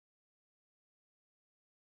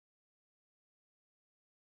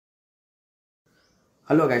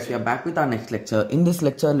Hello guys, we are back with our next lecture. In this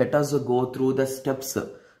lecture, let us go through the steps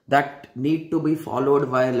that need to be followed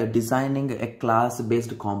while designing a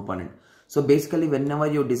class-based component. So basically, whenever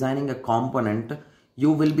you're designing a component,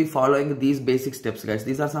 you will be following these basic steps, guys.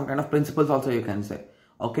 These are some kind of principles also you can say.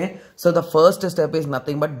 Okay, so the first step is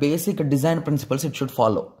nothing but basic design principles it should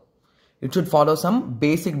follow. It should follow some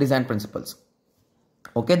basic design principles.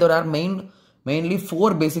 Okay, there are mainly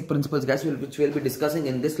 4 basic principles, guys, which we'll be discussing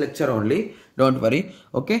in this lecture only. Don't worry.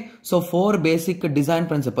 Okay, so 4 basic design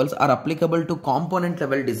principles are applicable to component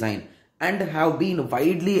level design and have been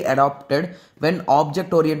widely adopted when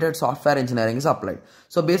object oriented software engineering is applied.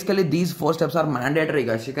 So basically these 4 steps are mandatory,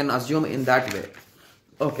 guys. You can assume in that way.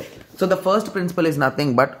 Okay, so the first principle is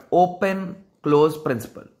nothing but open close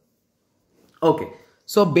principle. Okay,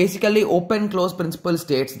 so basically open close principle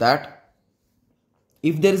states that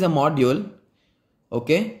if there is a module,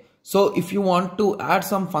 okay, so if you want to add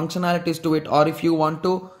some functionalities to it, or if you want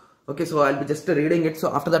to, okay, so I'll be just reading it,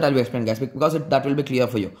 so after that I'll be explaining, guys, because that will be clear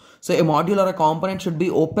for you. So a module or a component should be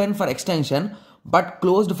open for extension but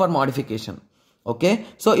closed for modification. Okay,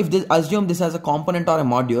 so if this, assume this as a component or a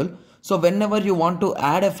module, so whenever you want to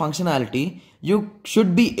add a functionality, you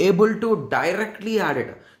should be able to directly add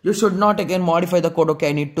it. You should not again modify the code. Okay,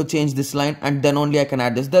 I need to change this line and then only I can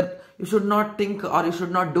add this. That you should not think, or you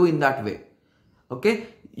should not do in that way. Okay,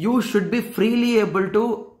 you should be freely able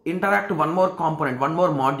to interact one more component, one more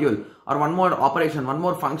module, or one more operation, one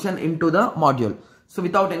more function into the module. So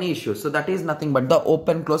without any issues. So that is nothing but the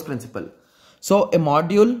open close principle. So a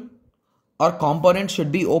module or component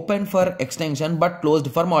should be open for extension but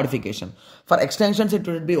closed for modification. For extensions it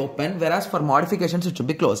should be open, whereas for modifications it should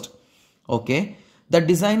be closed. Okay, the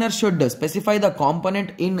designer should specify the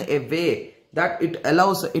component in a way that it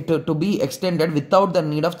allows it to be extended without the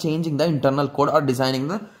need of changing the internal code or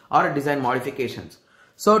design modifications.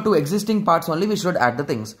 So to existing parts only we should add the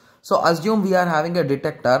things. So assume we are having a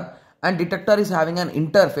detector, and detector is having an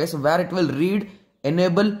interface where it will read,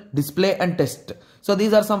 enable, display and test. So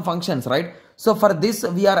these are some functions, right? So for this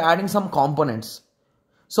we are adding some components.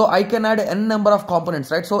 So I can add n number of components,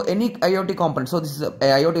 right? So any IoT component. So this is a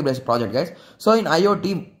IoT based project, guys. So in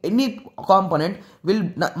IoT, any component will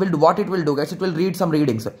do what it will do, guys. It will read some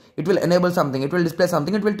readings. It will enable something. It will display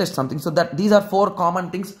something. It will test something. So that these are 4 common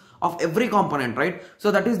things of every component, right?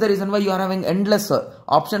 So that is the reason why you are having endless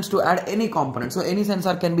options to add any component. So any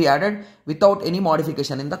sensor can be added without any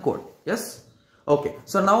modification in the code. Yes. Okay,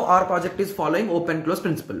 so now our project is following open close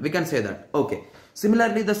principle. We can say that. Okay.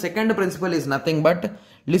 Similarly, the second principle is nothing but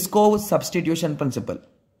Lisco substitution principle.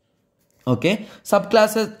 Okay.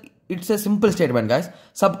 Subclasses, it's a simple statement, guys.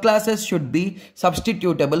 Subclasses should be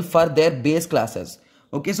substitutable for their base classes.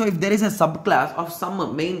 Okay. So if there is a subclass of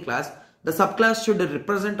some main class, the subclass should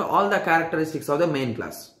represent all the characteristics of the main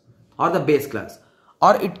class or the base class.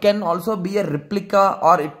 Or it can also be a replica,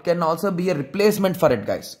 or it can also be a replacement for it,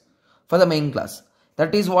 guys, for the main class.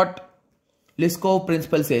 That is what Lisco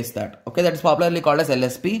principle says that. Okay, that is popularly called as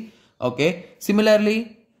LSP. Okay,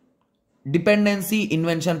 similarly, dependency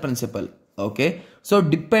invention principle. Okay, so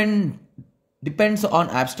depends on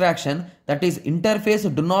abstraction, that is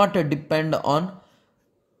interface do not depend on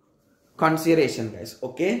consideration, guys.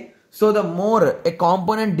 Okay, so the more a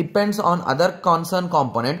component depends on other concerned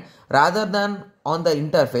component rather than on the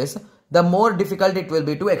interface, the more difficult it will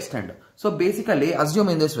be to extend. So basically assume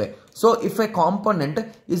in this way. So if a component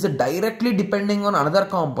is directly depending on another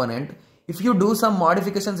component, if you do some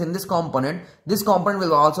modifications in this component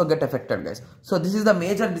will also get affected, guys. So this is the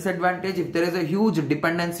major disadvantage if there is a huge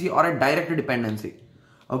dependency or a direct dependency.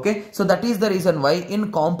 Okay, so that is the reason why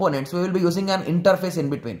in components we will be using an interface in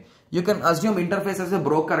between. You can assume interface as a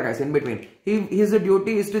broker, guys, in between. His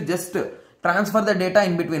duty is to just transfer the data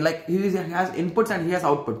in between, like he has inputs and he has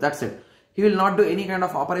outputs. That's it. He will not do any kind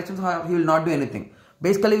of operations, or he will not do anything.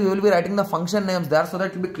 Basically, we will be writing the function names there so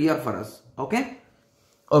that it will be clear for us. Okay.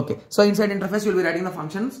 Okay. So inside interface, you will be writing the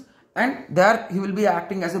functions, and there he will be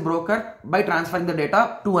acting as a broker by transferring the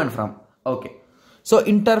data to and from. Okay. So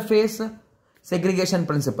interface segregation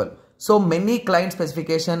principle. So many client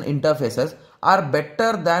specification interfaces are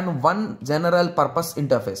better than one general purpose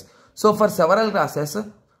interface. So for several classes,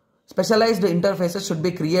 specialized interfaces should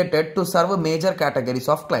be created to serve major categories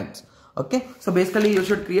of clients. Okay, so basically you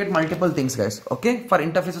should create multiple things, guys. Okay, for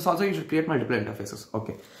interfaces also you should create multiple interfaces.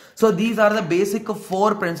 Okay, so these are the basic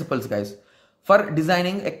 4 principles, guys, for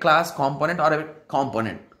designing a class component or a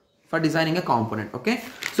component, for designing a component. Okay,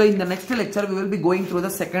 so in the next lecture we will be going through the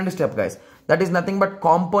second step, guys. That is nothing but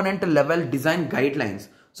component level design guidelines.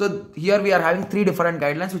 So here we are having 3 different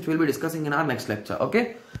guidelines which we will be discussing in our next lecture.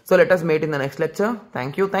 Okay, so let us meet in the next lecture.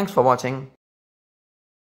 Thank you. Thanks for watching.